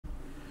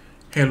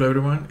Hello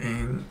everyone,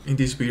 and in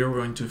this video we're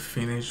going to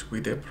finish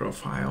with the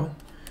profile.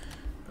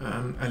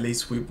 At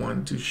least we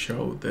want to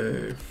show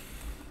the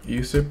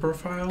user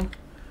profile.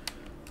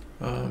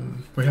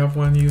 We have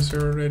one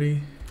user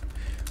already,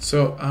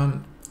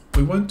 so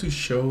we want to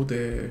show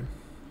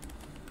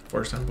for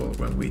example,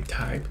 when we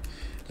type,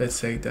 let's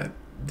say that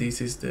this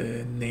is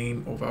the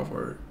name of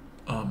our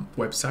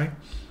website.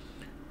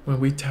 When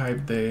we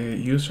type the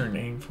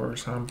username, for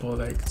example,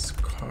 like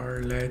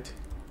Scarlett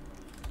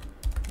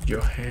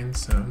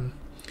Johansson,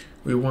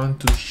 we want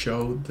to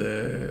show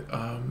the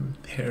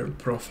her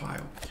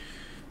profile.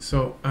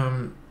 So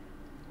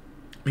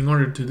in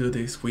order to do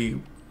this,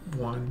 we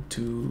want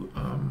to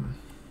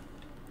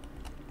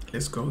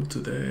let's go to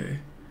the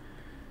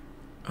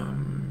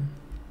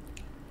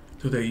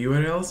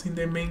URLs in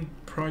the main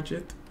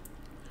project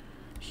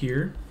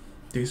here,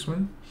 this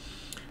one.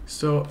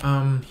 So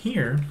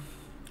here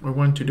what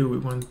we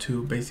want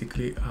to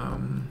basically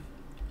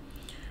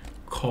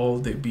call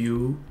the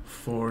view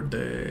for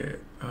the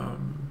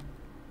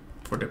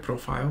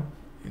profile,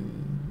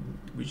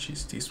 which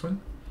is this one.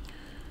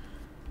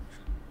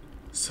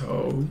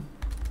 So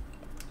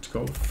let's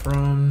go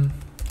from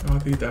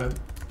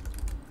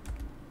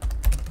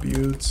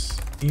views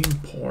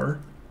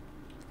import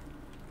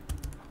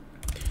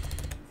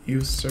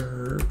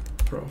user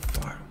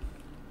profile.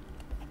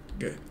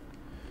 Good.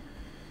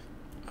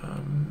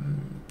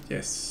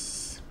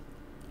 Yes.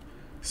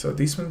 So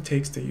this one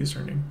takes the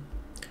username.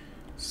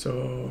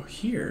 So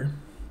here,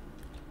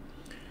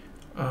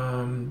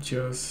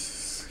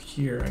 just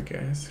here, I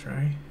guess,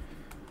 right?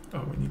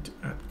 Oh, we need to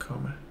add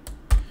comma.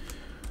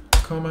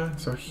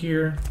 So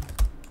here,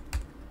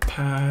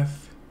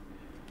 path.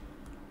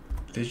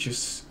 Let's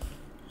just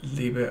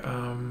leave it.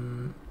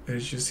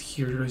 Let's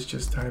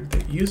just type the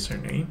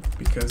username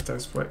because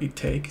that's what it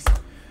takes.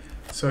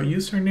 So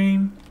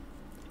username,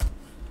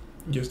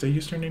 just the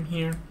username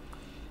here,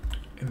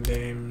 and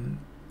then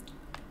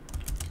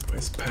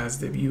let's pass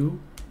the view,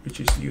 which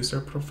is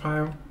user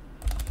profile,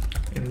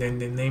 and then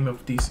the name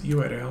of this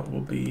URL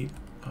will be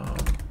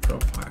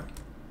profile.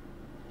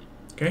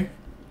 Okay,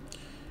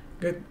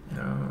 good.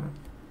 Now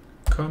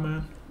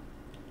comma.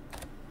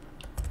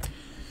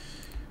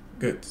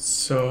 Good.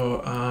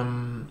 So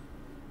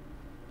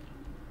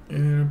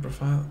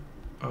profile,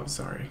 oh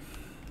sorry,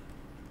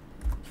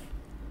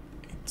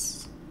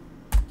 it's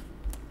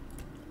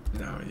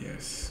now,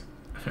 yes.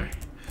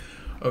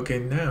 Okay,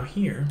 now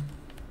here,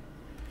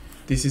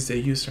 this is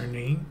the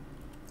username,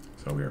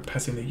 so we are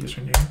passing the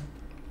username,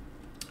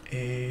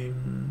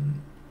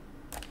 and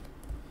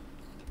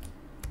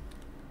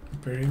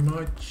pretty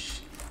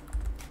much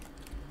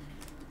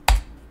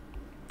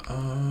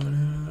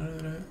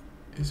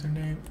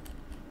username.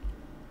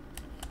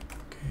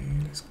 Okay,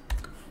 let's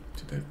go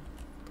to the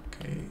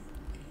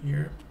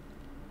here,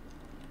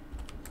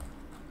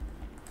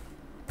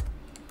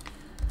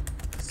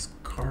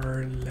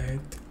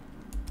 Scarlett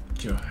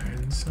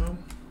Johansson.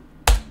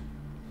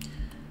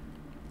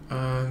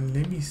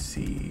 Let me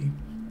see.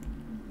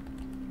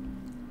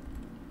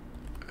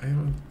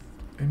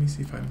 Let me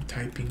see if I'm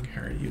typing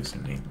her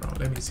username wrong.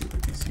 Let me see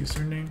what this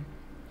username.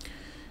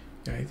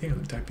 Yeah, I think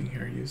I'm typing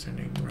her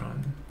username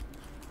wrong.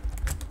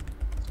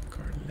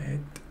 Scarlett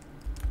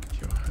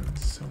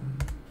Johansson.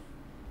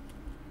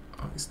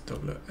 Oh, it's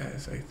double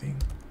S, I think.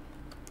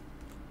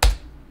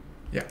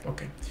 Yeah,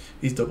 okay.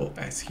 It's double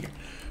S here.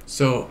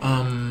 So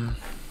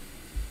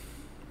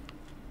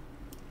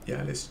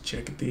yeah, let's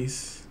check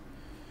this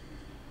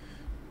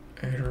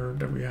error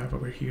that we have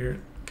over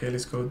here. Okay,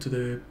 let's go to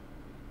the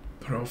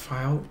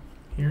profile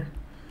here.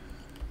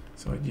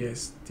 So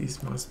yes,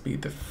 this must be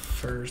the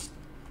first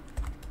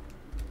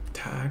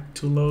tag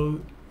to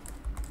load.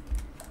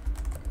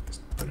 Let's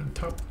put it on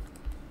top.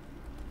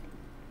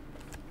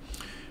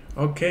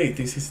 Okay,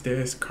 this is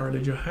the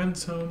Scarlett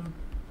Johansson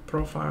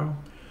profile.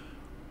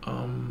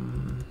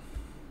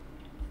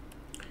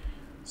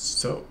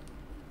 So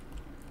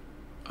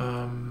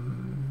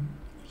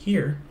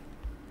here,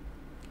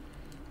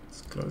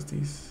 let's close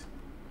this.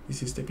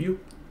 This is the view.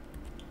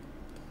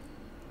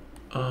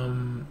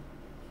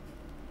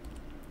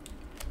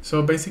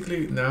 So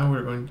basically now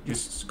we're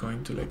just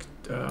going to like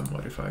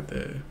modify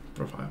the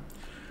profile.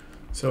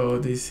 So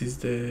this is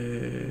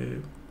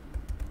the,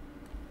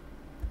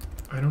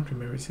 I don't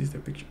remember, this is the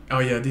picture. Oh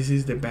yeah, this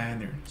is the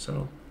banner.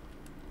 So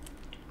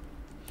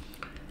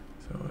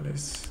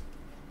let's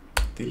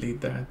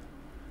delete that.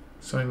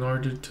 So in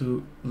order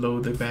to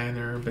load the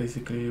banner,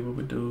 basically what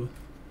we do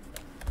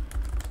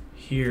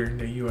here in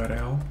the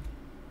URL,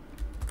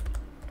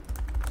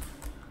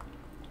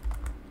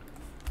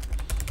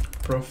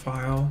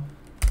 profile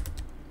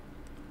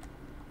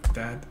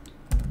that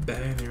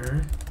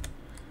banner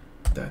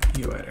that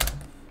URL.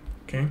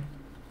 Okay,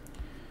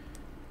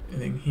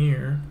 and then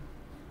here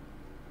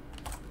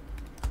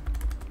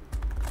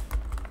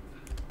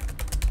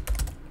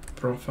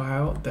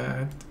profile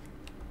that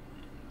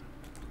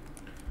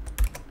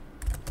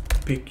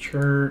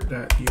picture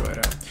that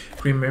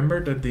URL.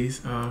 Remember that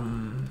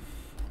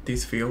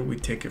this field, we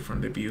take it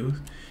from the view.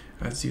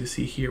 As you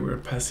see here, we're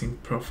passing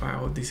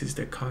profile. This is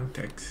the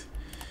context.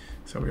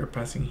 So we are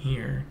passing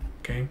here,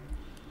 okay?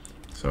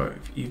 So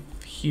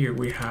if here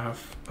we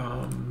have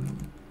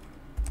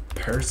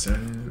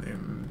person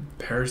and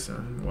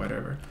person,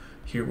 whatever,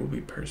 here will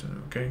be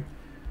person, okay?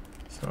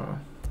 So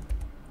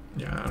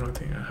yeah, I don't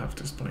think I have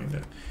to explain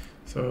that.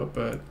 So,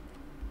 but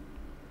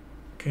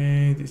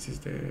okay, this is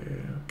the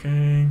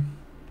okay.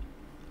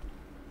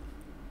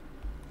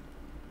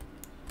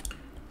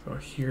 So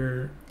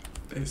here,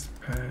 this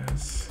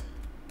pass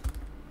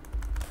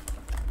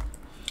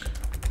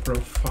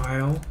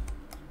profile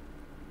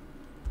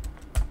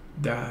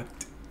that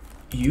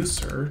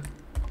user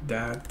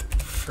that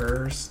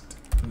first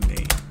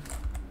name,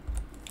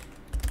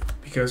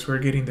 because we're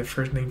getting the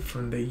first name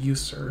from the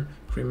user.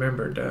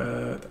 Remember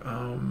that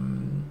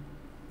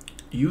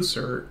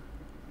user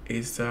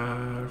is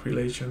a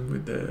relation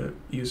with the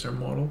user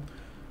model.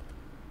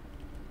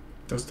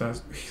 Does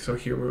that? So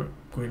here we're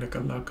going like a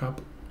lookup,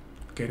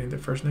 getting the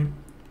first name.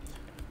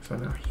 So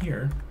now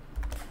here,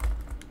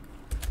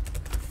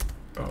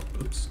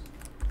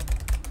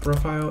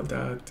 profile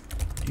that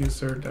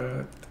user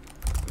that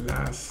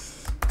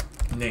last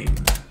name,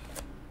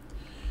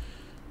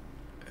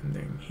 and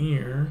then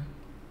here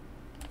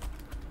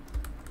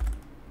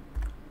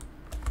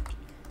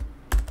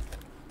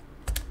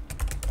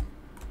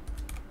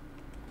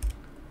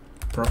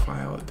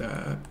profile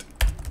that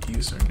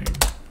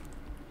username,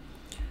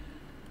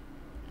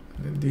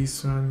 and then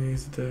this one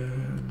is the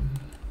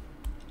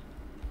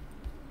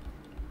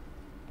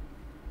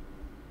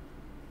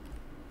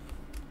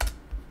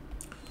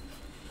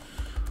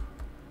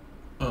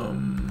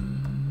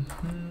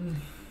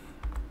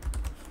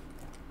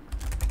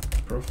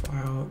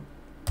profile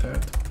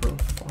that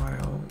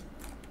profile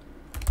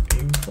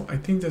info. I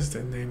think that's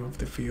the name of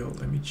the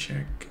field. Let me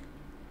check.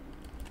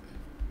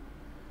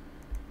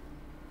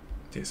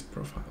 This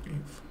profile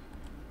info.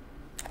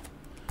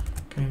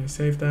 Okay,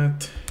 save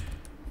that.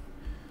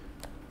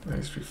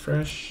 Let's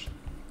refresh.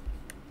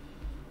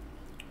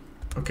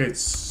 Okay,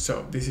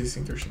 so this is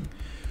interesting.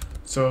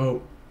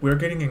 So we're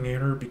getting an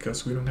error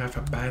because we don't have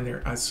a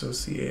banner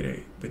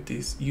associated with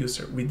this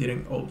user. We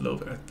didn't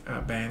upload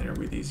a banner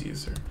with this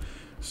user.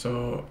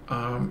 So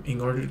in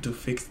order to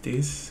fix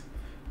this,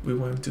 we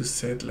want to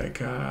set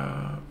like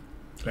a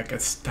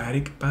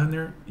static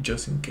banner,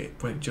 just in case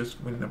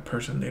when the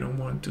person, they don't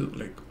want to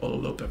like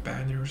upload a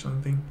banner or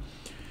something.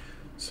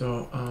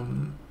 So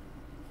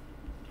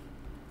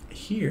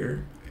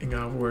here in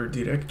our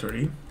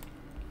directory,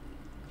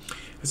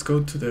 let's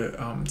go to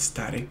the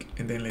static,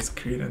 and then let's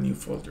create a new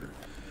folder.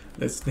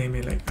 Let's name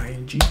it like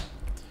ing.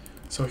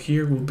 So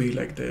here will be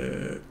like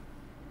the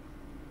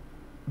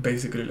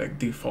basically like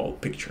default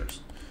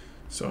pictures.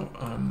 So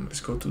let's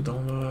go to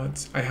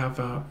downloads. I have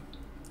a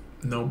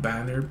no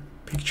banner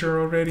picture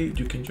already.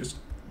 You can just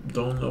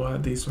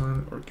download this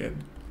one or get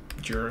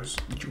yours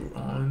your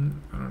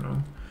own, I don't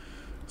know.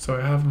 So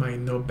I have my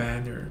no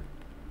banner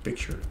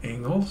picture,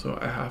 and also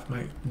I have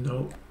my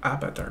no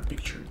avatar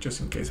picture, just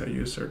in case a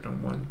user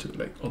don't want to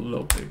like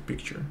upload the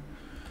picture.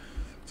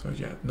 So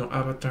yeah, no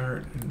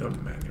avatar and no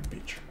banner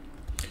picture.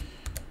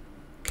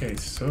 Okay,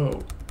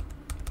 so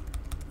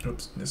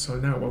so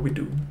now what we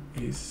do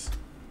is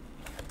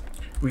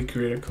we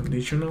create a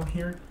conditional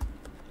here.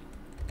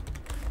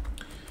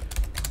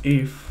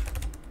 If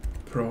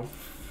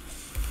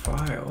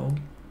profile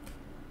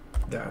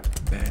that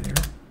banner,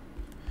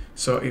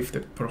 so if the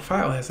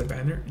profile has a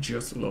banner,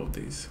 just load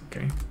this,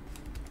 okay?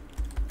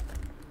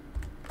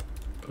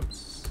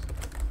 Oops.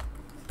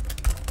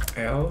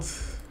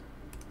 Else,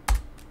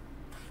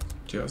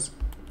 just,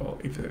 well,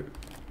 if the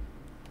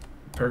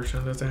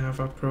person doesn't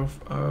have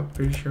a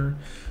picture.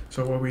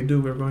 So what we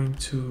do, we're going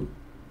to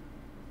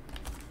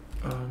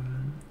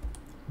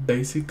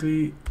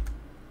basically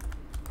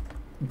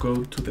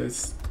go to the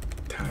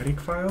static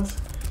files.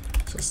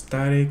 So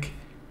static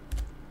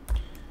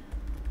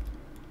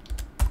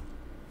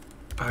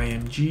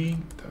img,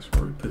 that's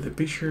where we put the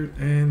picture,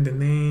 and the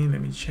name,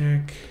 let me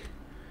check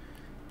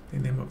the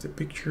name of the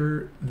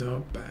picture,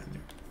 no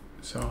banner.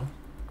 So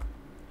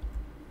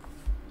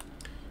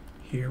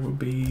here will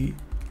be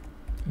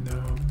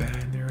no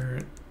banner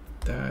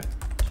that,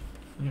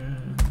 yeah.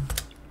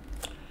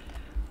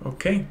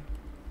 Okay,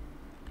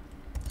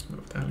 let's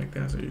move that like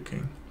that so you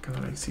can kind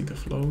of like see the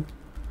flow.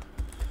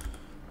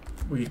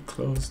 We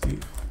close the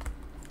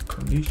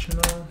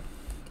conditional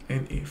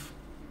and if.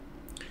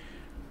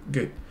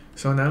 Good.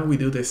 So now we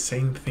do the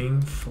same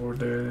thing for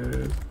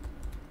the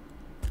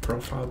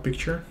profile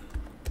picture.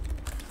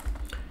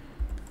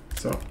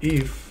 So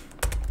if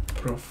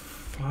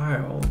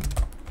profile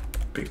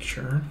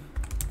picture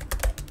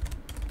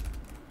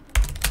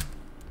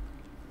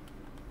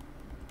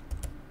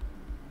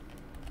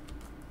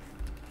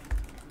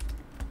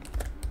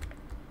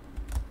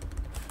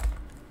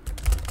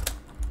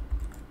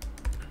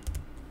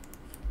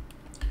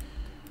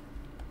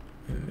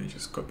and let me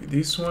just copy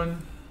this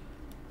one.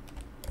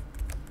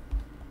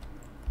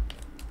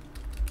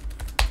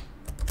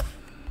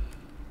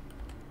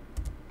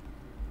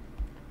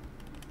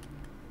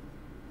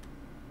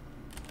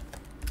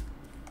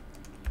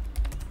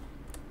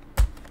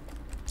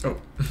 Oh,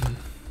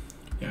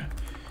 yeah.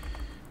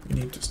 we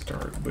need to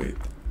start with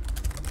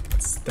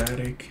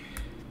static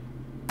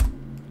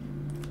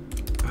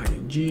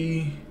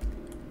ing,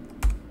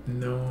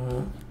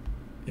 no,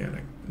 yeah,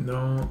 like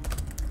no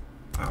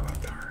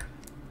avatar.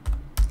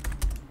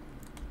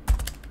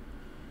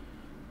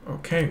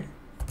 Okay,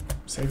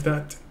 save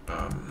that.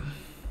 Now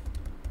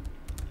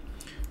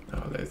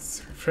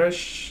let's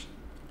refresh.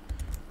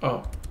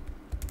 Oh,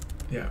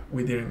 yeah,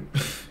 we didn't.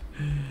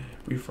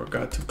 We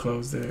forgot to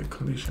close the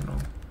conditional.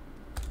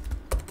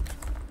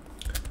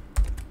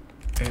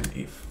 And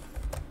if.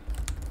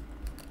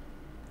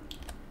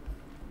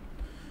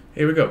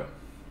 Here we go.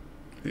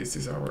 This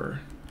is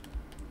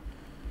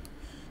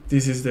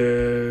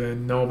the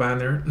no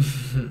banner.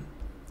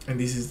 And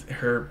this is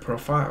her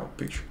profile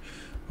picture.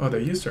 Oh,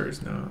 the user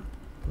is not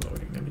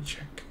loading. Let me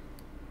check.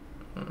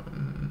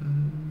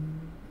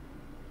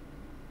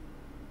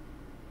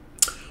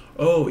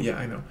 Oh, yeah,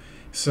 I know.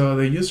 So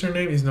the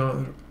username is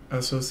not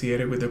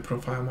associated with the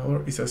profile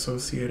model. It's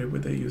associated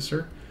with the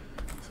user.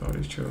 So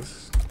it's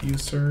just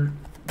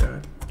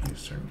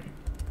user.username.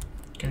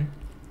 Okay.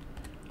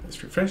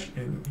 Let's refresh,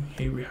 and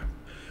here we have.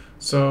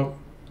 So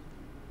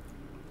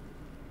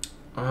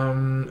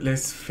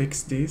let's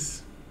fix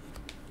this.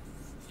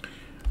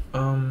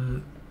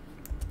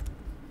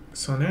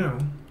 So now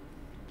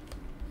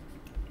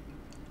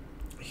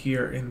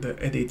here in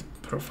the edit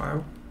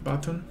profile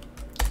button,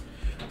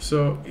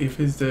 so if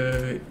it's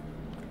the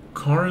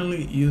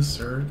currently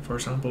user, for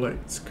example, like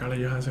Scarlett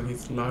Johansson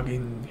is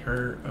logging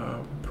her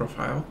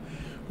profile,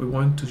 we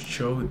want to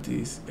show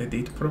this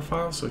edit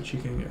profile so she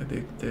can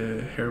edit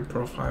her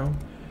profile.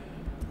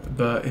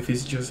 But if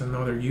it's just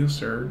another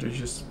user, they're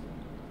just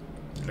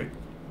like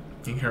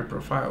in her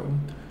profile,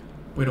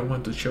 we don't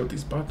want to show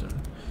this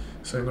button.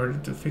 So in order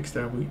to fix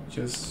that, we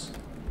just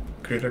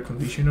create a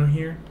conditional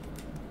here.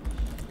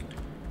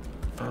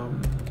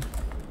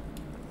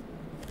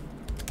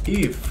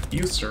 If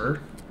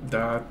user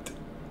that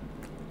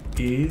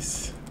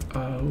is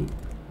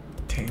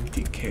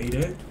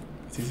authenticated,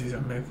 this is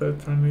a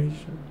method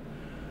foundation,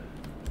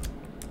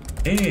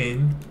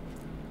 and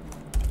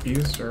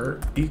user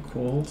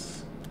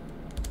equals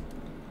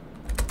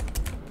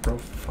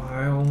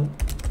profile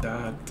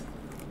that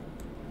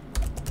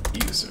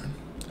user.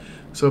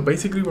 So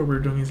basically what we're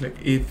doing is like,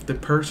 if the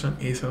person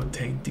is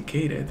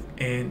authenticated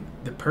and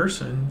this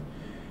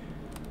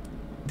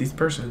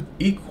person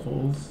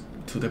equals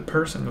to the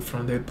person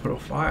from the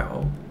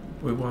profile,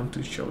 we want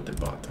to show the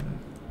button.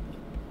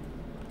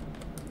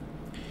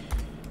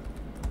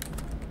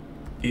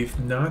 If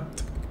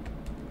not,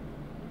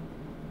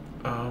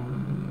 I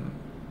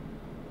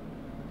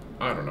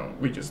don't know,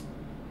 we just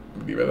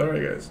leave it there, I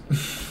guess.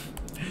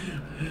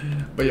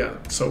 But yeah,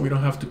 so we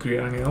don't have to create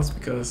anything else,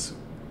 because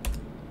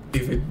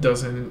if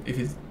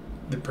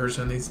the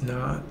person is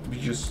not,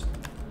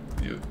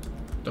 you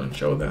don't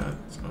show that.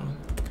 So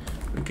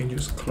we can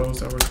just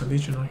close our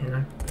conditional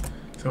here.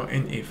 So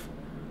and if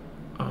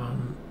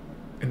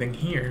and then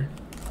here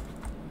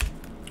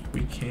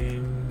we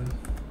can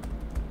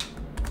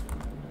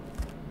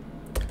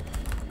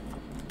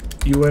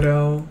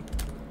URL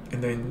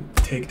and then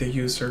take the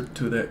user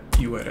to the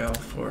URL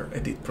for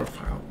edit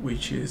profile,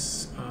 which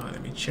is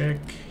let me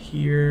check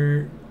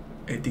here,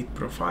 edit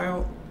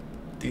profile.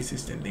 This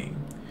is the name.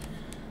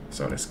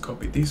 So let's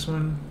copy this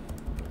one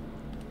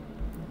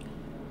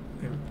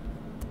and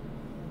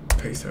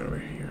paste it over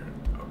here.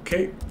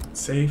 Okay,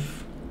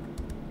 save,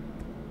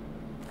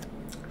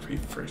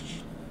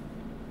 refresh.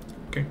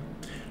 Okay,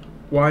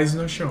 why is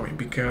not showing?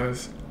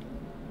 Because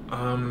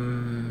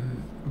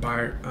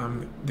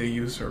the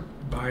user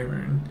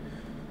Byron,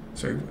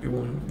 so it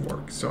won't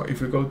work. So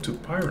if we go to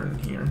Byron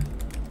here,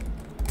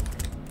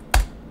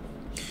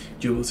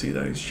 you will see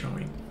that it's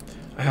showing.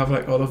 I have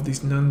like all of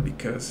these none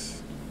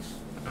because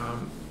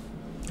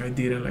I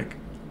didn't like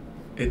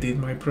edit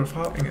my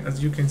profile, and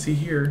as you can see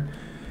here,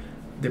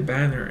 the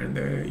banner and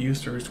the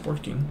user is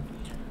working.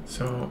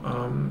 So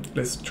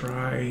let's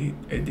try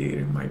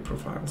editing my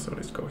profile. So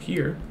let's go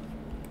here.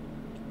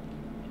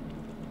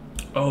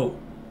 Oh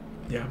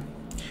yeah,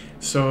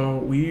 so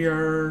we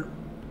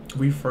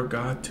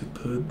forgot to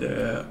put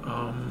the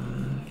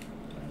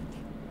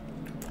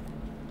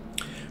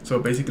so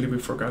basically we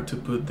forgot to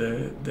put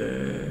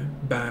the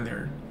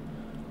banner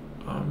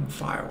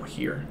file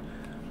here.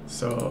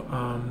 So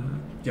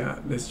yeah,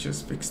 let's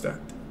just fix that.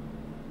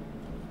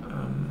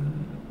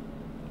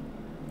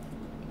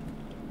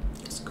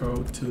 Let's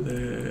go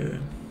to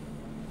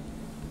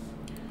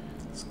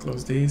let's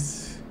close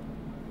this,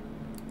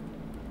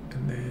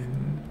 and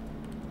then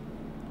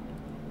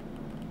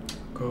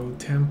go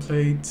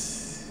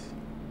templates,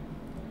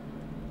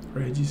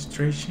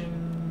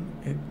 registration,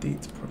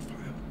 edit profile.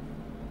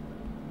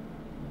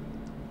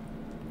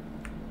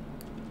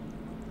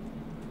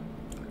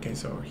 Okay,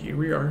 so here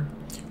we are.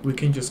 We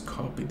can just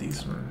copy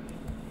this one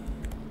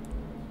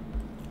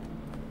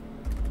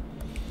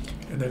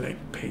and then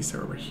like paste it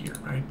over here,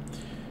 right?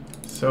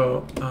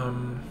 So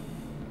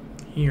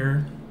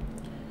here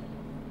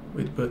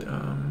we put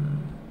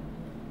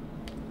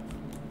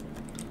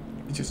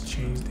just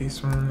change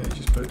this one and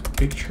just put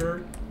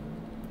picture,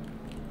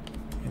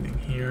 and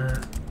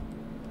here,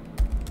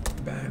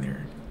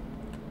 banner.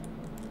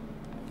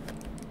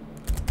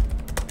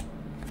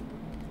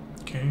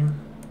 Okay,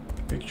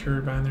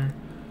 picture banner.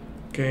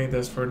 Okay,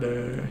 that's for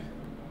the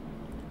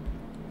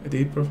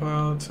edit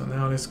profile. So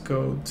now let's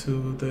go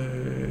to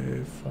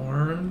the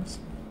forms.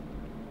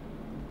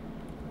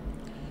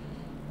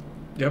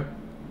 Yep,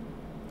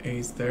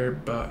 it's there,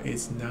 but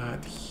it's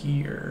not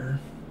here.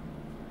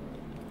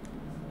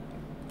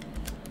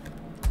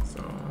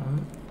 So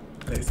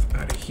let's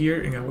add it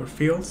here in our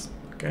fields.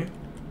 Okay,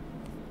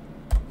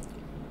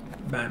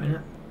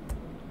 banner.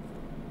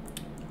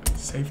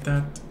 Save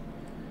that.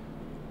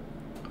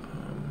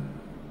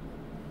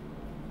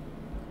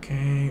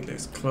 Okay,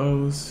 let's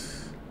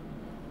close.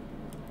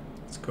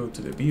 Let's go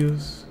to the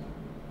views.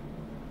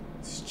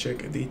 Let's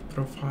check edit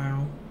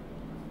profile.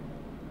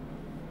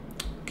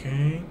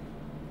 Okay.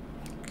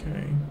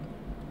 Okay.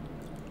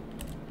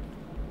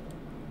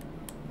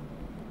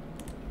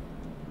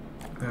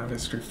 Now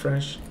let's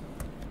refresh.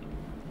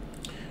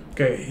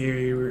 Okay,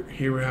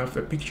 here we have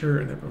the picture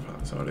and the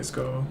profile. So let's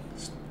go.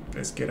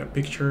 Let's get a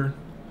picture.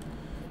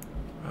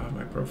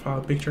 My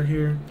profile picture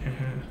here.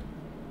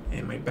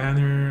 And my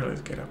banner.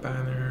 Let's get a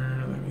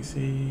banner. Let me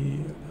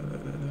see.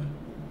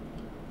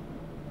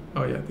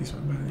 Oh yeah, this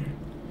one banner.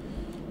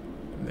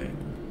 And then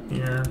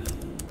here.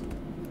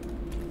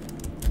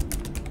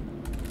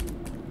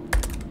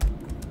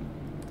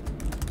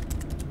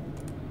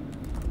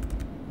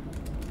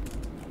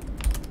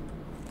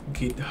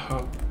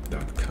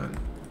 GitHub.com.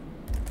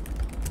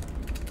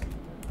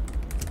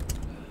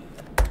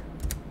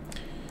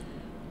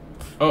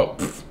 Oh.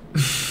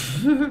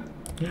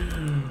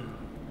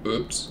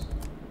 Oops.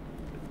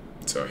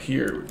 So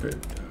here we put,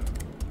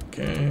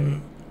 okay,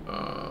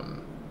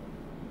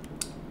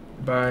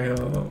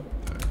 bio,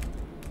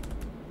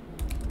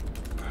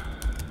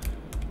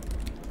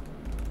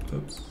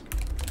 oops,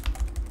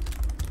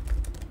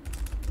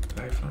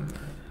 life on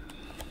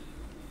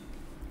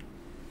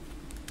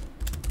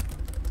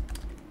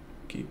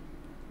keep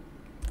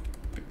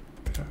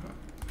it up.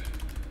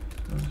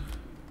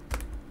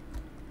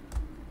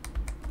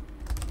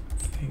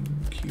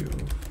 Thank you.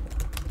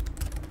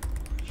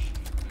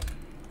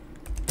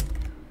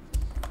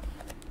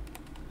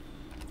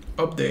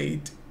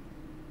 Update.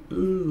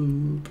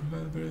 Ooh.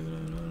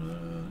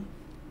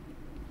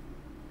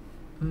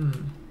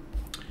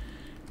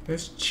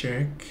 Let's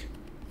check.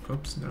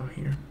 Oops, now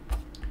here.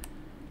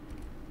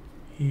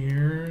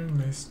 Here,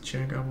 let's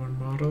check our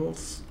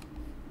models.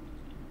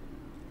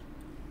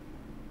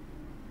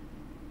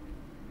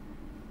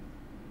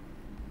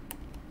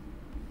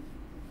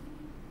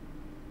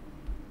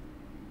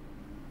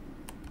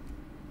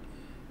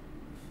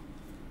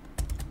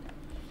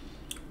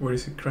 Where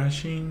is it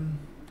crashing?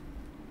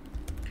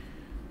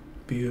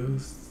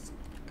 Views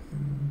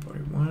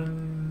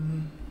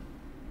 41.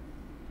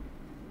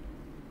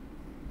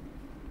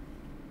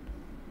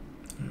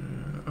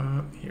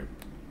 Here.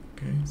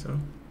 Okay, so.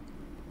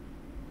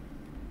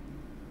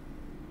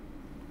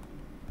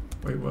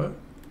 Wait, what?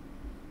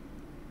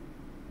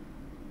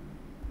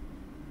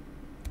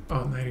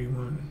 Oh,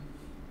 91.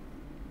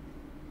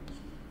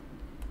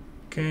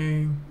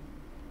 Okay.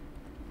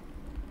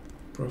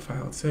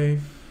 Profile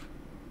safe.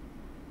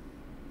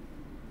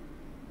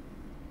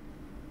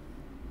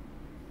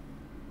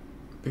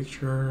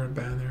 Picture,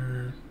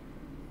 banner.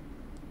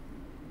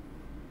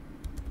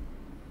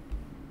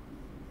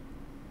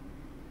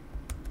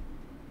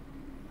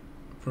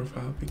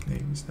 Profile pic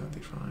name is not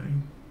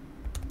defined.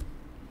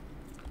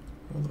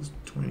 All those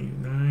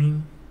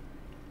 29.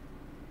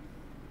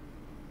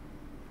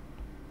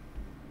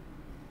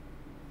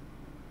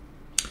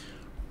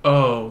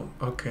 Oh,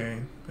 okay,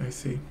 I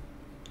see.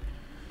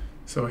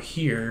 So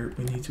here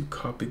we need to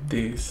copy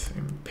this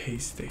and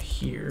paste it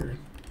here.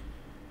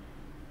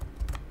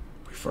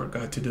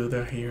 Forgot to do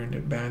that here in the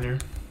banner.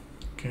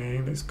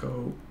 Okay, let's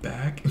go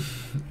back.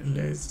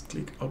 Let's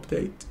click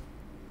update.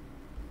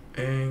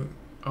 And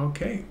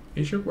okay,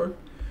 it should work.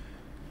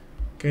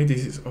 Okay,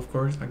 this is, of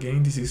course,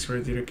 again, this is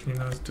redirecting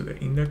us to the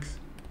index.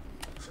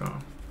 So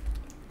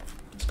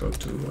let's go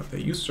to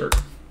the user.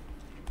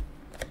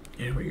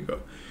 Here we go.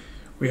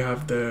 We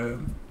have the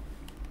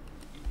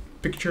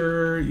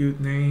picture,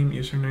 name,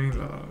 username,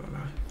 blah, blah, blah,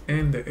 blah,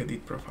 and the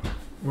edit profile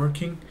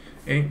working,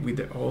 and with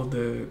all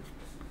the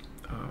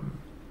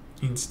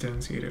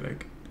instance here,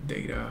 like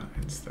data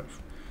and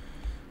stuff.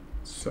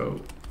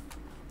 So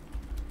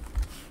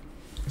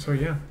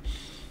yeah.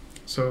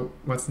 So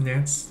what's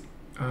next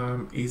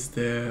is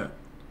the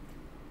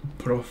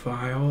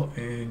profile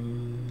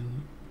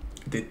and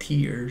the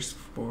tiers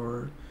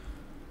for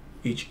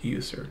each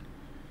user.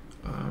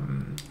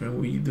 When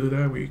we do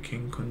that, we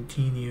can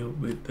continue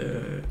with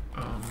the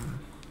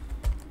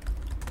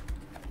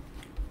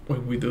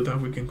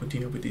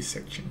this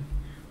section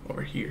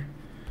over here.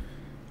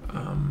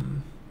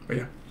 But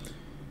yeah,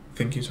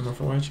 thank you so much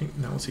for watching,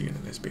 and I will see you in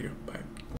the next video. Bye.